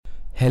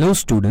Hello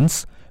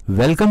students,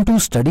 welcome to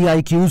Study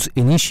IQ's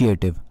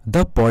initiative,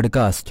 the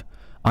podcast.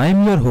 I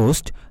am your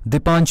host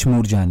Dipansh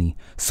Murjani.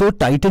 So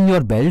tighten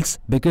your belts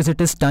because it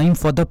is time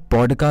for the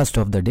podcast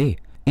of the day.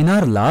 In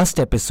our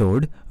last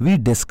episode, we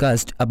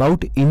discussed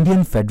about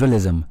Indian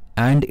federalism,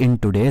 and in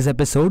today's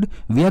episode,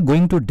 we are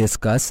going to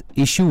discuss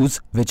issues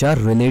which are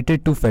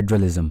related to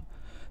federalism.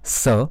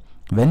 Sir,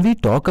 when we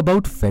talk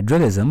about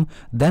federalism,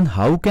 then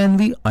how can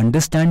we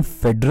understand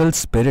federal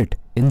spirit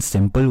in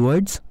simple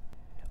words?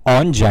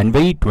 On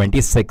January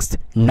 26,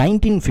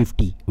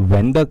 1950,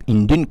 when the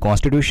Indian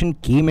Constitution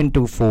came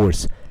into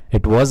force,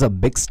 it was a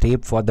big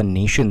step for the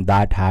nation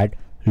that had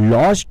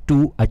lodged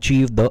to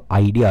achieve the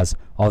ideas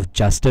of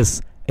justice,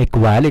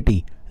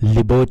 equality,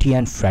 liberty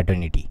and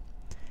fraternity.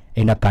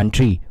 In a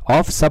country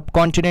of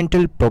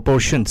subcontinental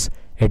proportions,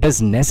 it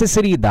is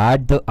necessary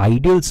that the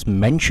ideals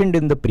mentioned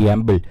in the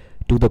preamble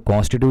to the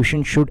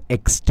Constitution should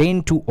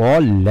extend to all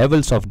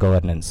levels of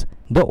governance.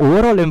 The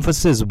overall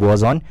emphasis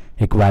was on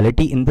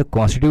equality in the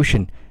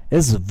Constitution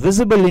is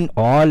visible in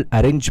all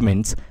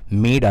arrangements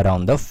made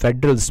around the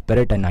federal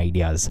spirit and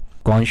ideas.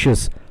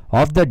 Conscious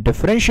of the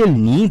differential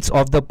needs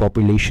of the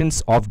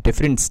populations of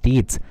different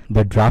states,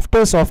 the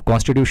drafters of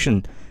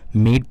Constitution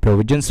made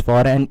provisions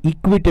for an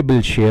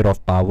equitable share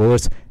of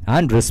powers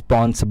and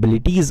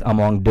responsibilities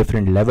among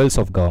different levels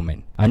of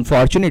government.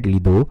 Unfortunately,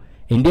 though,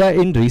 India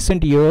in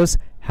recent years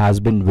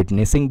has been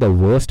witnessing the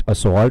worst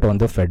assault on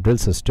the federal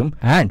system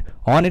and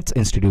on its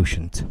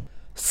institutions.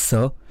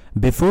 Sir,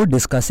 before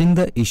discussing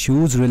the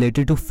issues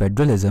related to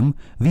federalism,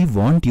 we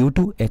want you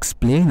to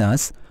explain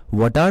us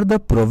what are the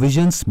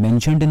provisions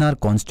mentioned in our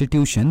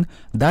constitution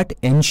that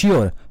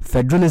ensure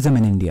federalism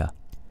in India.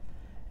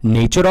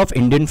 Nature of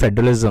Indian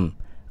federalism.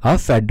 A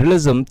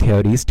federalism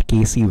theorist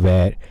K.C.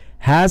 Ware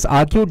has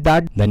argued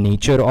that the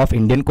nature of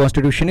Indian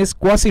constitution is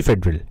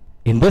quasi-federal.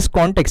 In this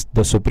context,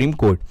 the Supreme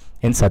Court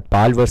in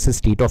Satpal vs.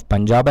 State of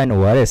Punjab and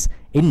ORS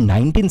in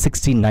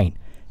 1969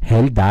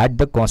 held that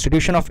the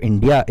Constitution of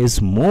India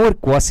is more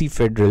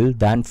quasi-federal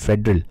than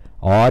federal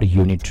or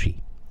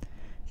unitary.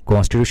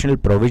 Constitutional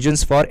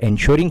provisions for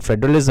ensuring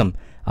federalism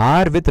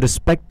are with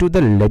respect to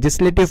the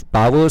legislative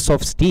powers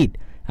of state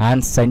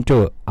and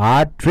centre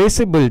are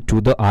traceable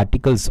to the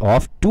articles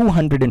of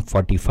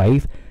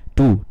 245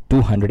 to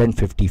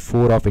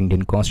 254 of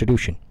Indian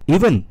Constitution.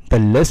 Even the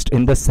list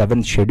in the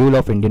 7th schedule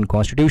of Indian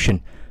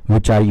Constitution,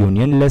 which are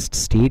union list,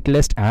 state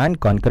list and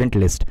concurrent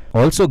list,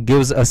 also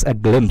gives us a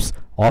glimpse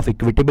of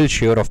equitable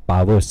share of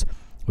powers,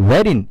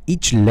 wherein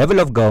each level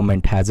of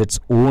government has its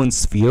own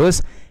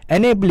spheres,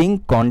 enabling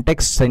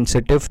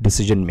context-sensitive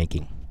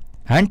decision-making.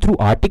 And through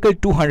Article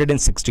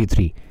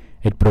 263,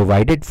 it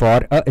provided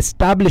for a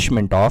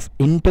establishment of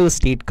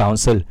interstate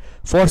council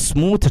for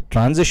smooth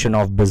transition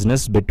of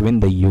business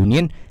between the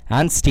union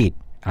and state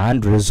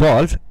and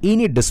resolve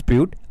any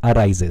dispute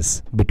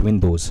arises between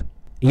those.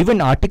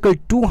 Even Article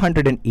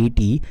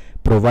 280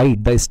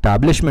 provide the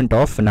establishment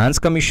of Finance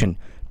Commission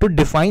to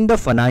define the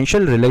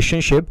financial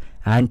relationship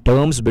and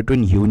terms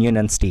between union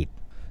and state.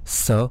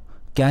 Sir,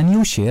 can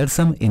you share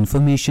some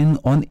information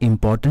on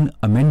important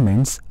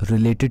amendments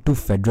related to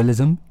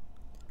federalism?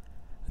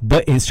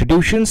 The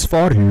institutions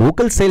for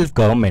local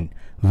self-government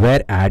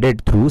were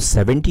added through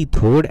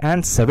 73rd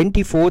and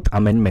 74th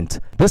amendments.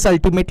 This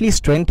ultimately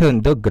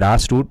strengthened the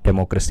grassroots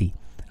democracy,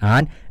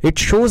 and it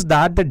shows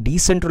that the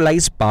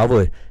decentralized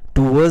power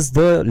towards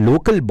the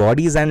local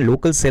bodies and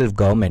local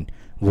self-government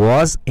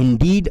was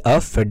indeed a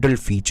federal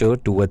feature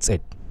towards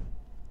it.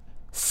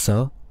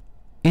 Sir,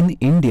 in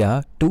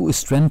India, to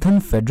strengthen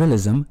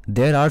federalism,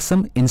 there are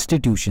some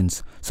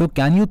institutions. So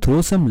can you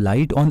throw some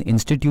light on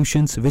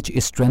institutions which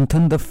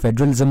strengthen the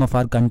federalism of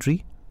our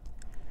country?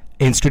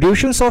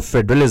 Institutions of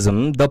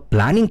federalism, the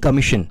Planning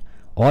Commission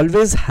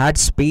always had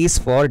space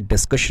for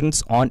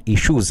discussions on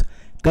issues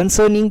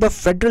concerning the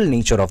federal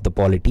nature of the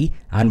polity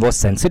and was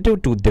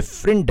sensitive to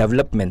different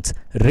developments,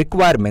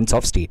 requirements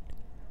of state.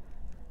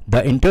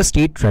 The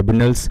interstate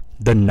tribunals,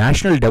 the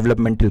National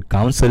Developmental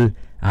Council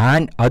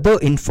and other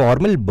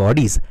informal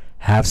bodies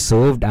have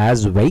served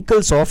as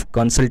vehicles of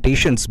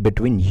consultations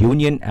between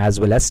union as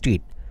well as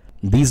state.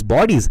 These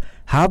bodies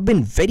have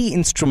been very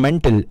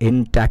instrumental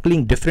in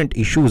tackling different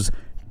issues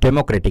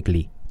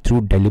democratically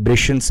through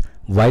deliberations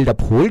while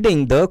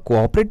upholding the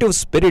cooperative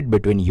spirit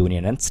between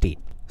union and state.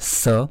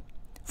 Sir,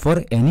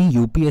 for any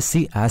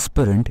UPSC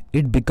aspirant,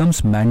 it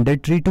becomes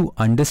mandatory to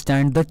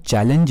understand the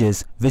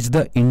challenges which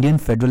the Indian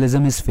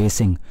federalism is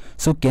facing.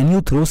 So can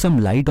you throw some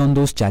light on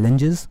those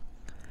challenges?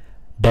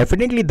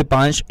 Definitely,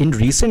 Dipansh, in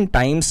recent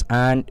times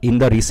and in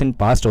the recent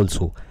past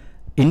also,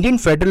 Indian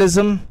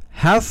federalism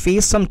have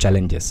faced some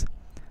challenges.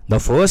 The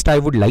first I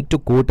would like to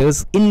quote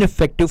is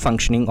ineffective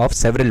functioning of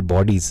several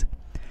bodies.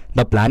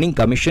 The Planning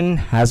Commission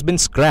has been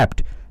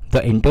scrapped.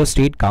 The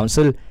Interstate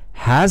Council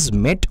has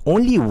met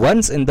only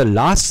once in the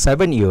last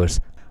 7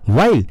 years,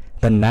 while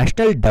the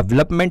National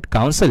Development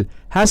Council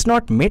has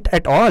not met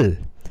at all.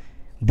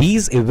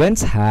 These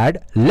events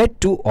had led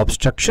to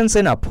obstructions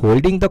in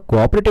upholding the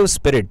cooperative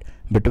spirit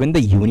between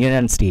the union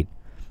and state,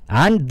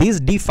 And these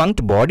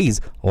defunct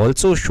bodies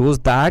also shows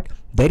that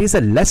there is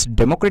a less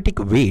democratic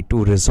way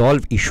to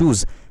resolve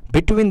issues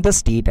between the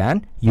state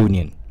and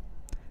union.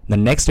 The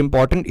next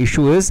important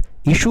issue is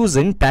issues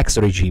in tax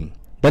regime.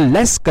 The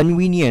less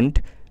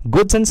convenient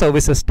goods and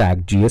services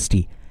tax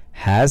 (GST)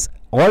 has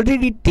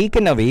already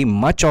taken away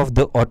much of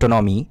the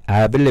autonomy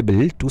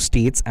available to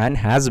states and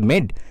has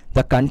made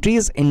the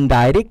country's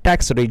indirect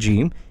tax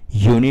regime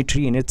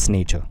unitary in its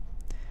nature.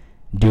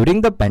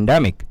 During the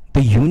pandemic,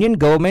 the union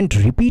government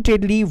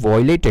repeatedly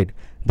violated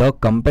the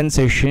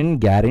compensation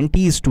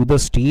guarantees to the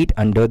state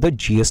under the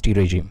GST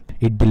regime.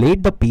 It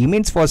delayed the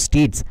payments for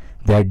states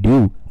their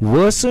due,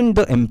 worsened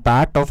the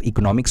impact of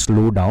economic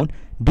slowdown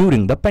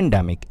during the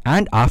pandemic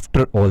and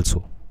after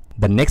also.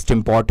 The next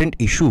important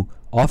issue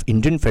of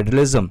Indian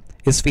federalism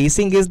is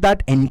facing is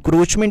that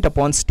encroachment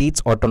upon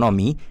states'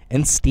 autonomy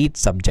in state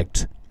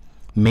subjects.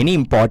 Many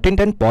important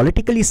and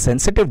politically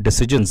sensitive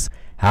decisions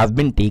have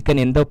been taken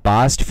in the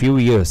past few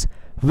years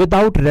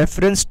without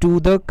reference to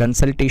the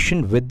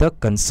consultation with the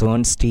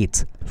concerned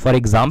states. For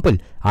example,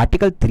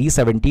 Article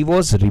 370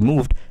 was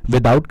removed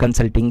without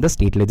consulting the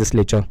state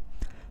legislature.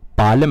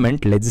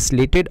 Parliament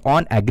legislated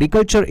on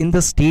agriculture in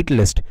the state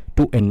list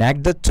to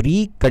enact the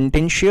 3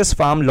 contentious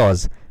farm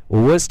laws,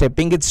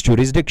 overstepping its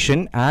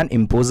jurisdiction and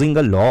imposing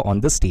a law on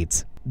the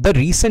states. The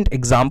recent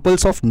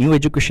examples of New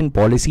Education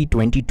Policy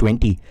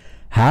 2020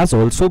 has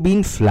also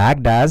been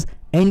flagged as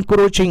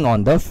encroaching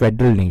on the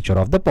federal nature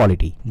of the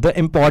polity. The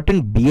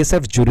important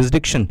BSF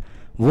jurisdiction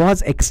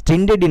was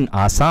extended in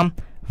Assam,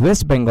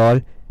 West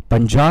Bengal,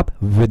 Punjab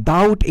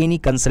without any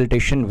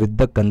consultation with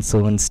the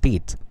concerned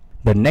states.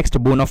 The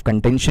next bone of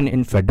contention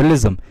in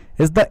federalism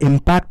is the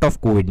impact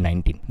of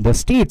COVID-19. The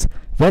states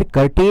were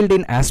curtailed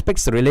in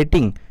aspects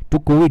relating to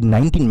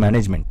COVID-19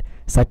 management,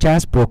 such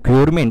as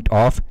procurement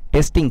of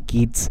testing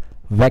kits,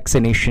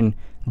 vaccination,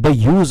 the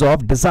use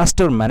of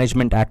Disaster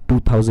Management Act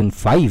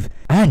 2005,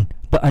 and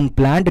the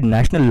unplanned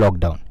national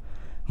lockdown.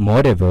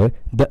 Moreover,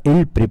 the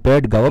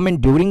ill-prepared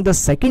government during the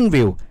second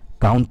wave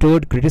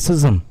countered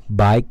criticism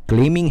by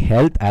claiming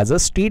health as a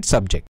state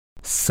subject.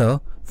 Sir,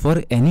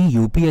 for any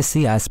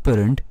UPSC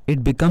aspirant,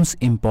 it becomes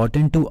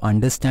important to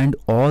understand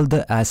all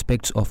the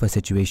aspects of a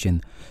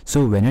situation.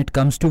 So when it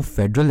comes to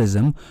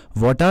federalism,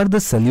 what are the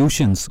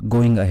solutions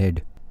going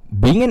ahead?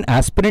 Being an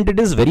aspirant, it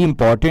is very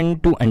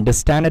important to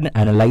understand and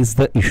analyze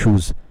the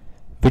issues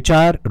which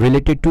are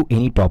related to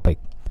any topic.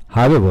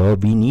 However,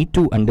 we need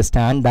to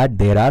understand that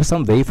there are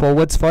some way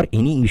forwards for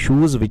any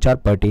issues which are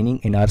pertaining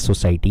in our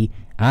society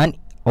and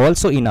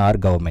also in our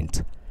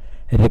government.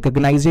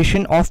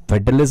 Recognition of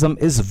federalism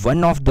is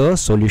one of the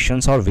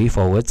solutions or way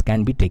forwards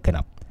can be taken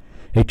up.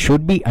 It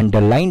should be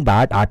underlined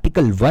that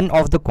Article 1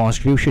 of the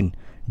Constitution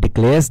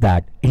declares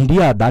that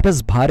India, that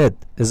is Bharat,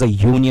 is a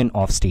union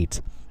of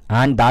states,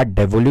 and that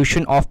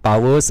devolution of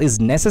powers is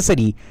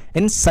necessary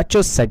in such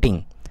a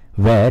setting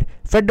where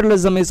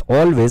federalism is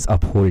always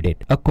upheld.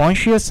 A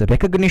conscious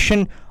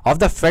recognition of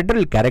the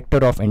federal character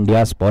of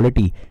India's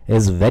polity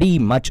is very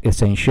much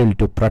essential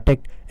to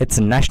protect its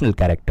national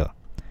character.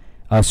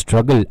 A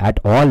struggle at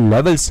all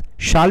levels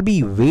shall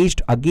be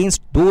waged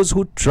against those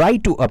who try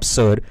to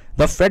usurp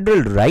the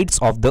federal rights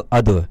of the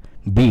other,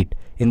 be it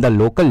in the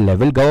local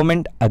level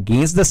government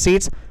against the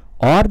states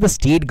or the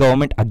state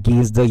government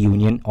against the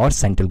union or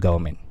central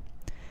government.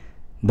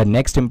 The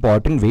next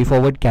important way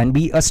forward can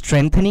be a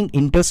strengthening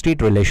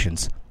interstate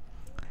relations.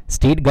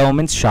 State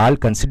governments shall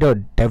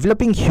consider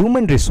developing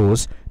human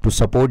resource to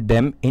support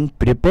them in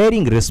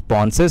preparing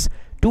responses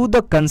to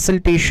the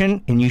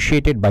consultation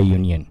initiated by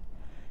union,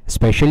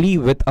 especially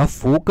with a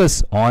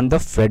focus on the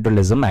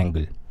federalism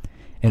angle.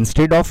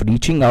 Instead of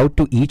reaching out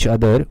to each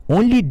other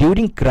only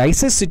during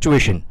crisis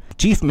situation,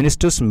 chief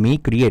ministers may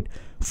create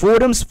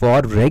forums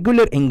for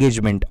regular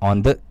engagement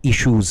on the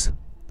issues.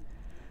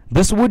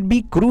 This would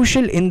be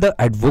crucial in the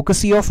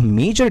advocacy of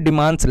major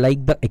demands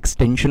like the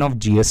extension of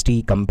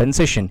GST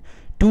compensation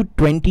to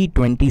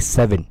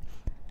 2027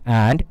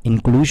 and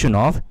inclusion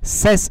of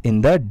cess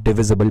in the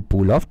divisible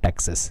pool of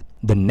taxes.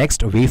 The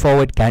next way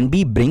forward can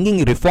be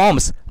bringing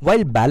reforms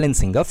while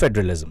balancing a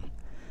federalism.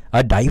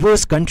 A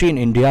diverse country in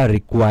India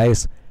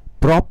requires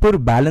proper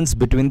balance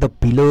between the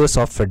pillars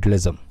of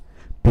federalism.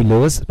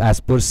 Pillars as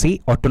per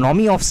se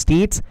autonomy of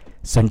states,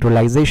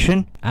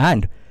 centralization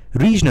and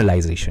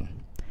regionalization.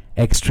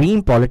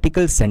 Extreme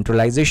political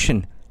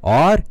centralization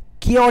or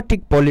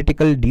chaotic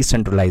political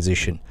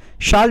decentralization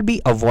shall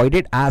be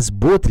avoided as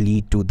both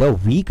lead to the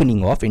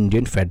weakening of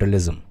Indian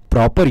federalism.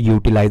 Proper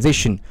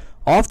utilization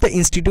of the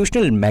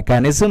institutional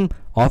mechanism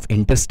of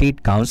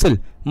interstate council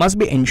must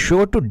be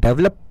ensured to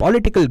develop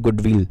political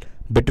goodwill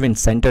between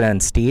center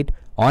and state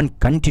on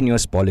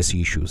continuous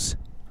policy issues.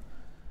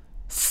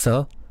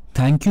 Sir,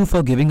 thank you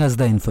for giving us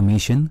the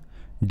information.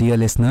 Dear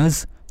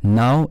listeners,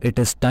 now it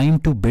is time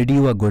to bid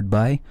you a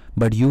goodbye,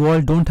 but you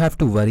all don't have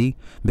to worry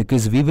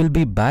because we will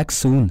be back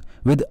soon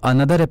with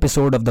another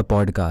episode of the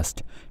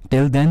podcast.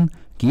 Till then,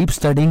 keep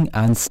studying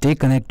and stay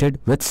connected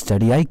with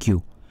Study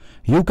IQ.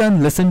 You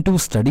can listen to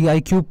Study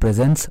IQ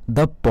Presents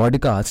the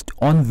podcast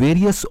on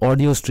various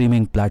audio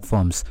streaming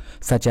platforms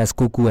such as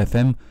Kuku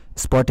FM,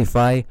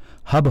 Spotify,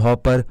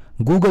 Hubhopper,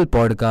 Google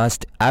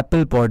Podcast,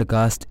 Apple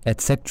Podcast,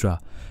 etc.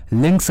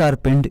 Links are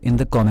pinned in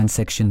the comment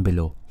section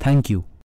below. Thank you.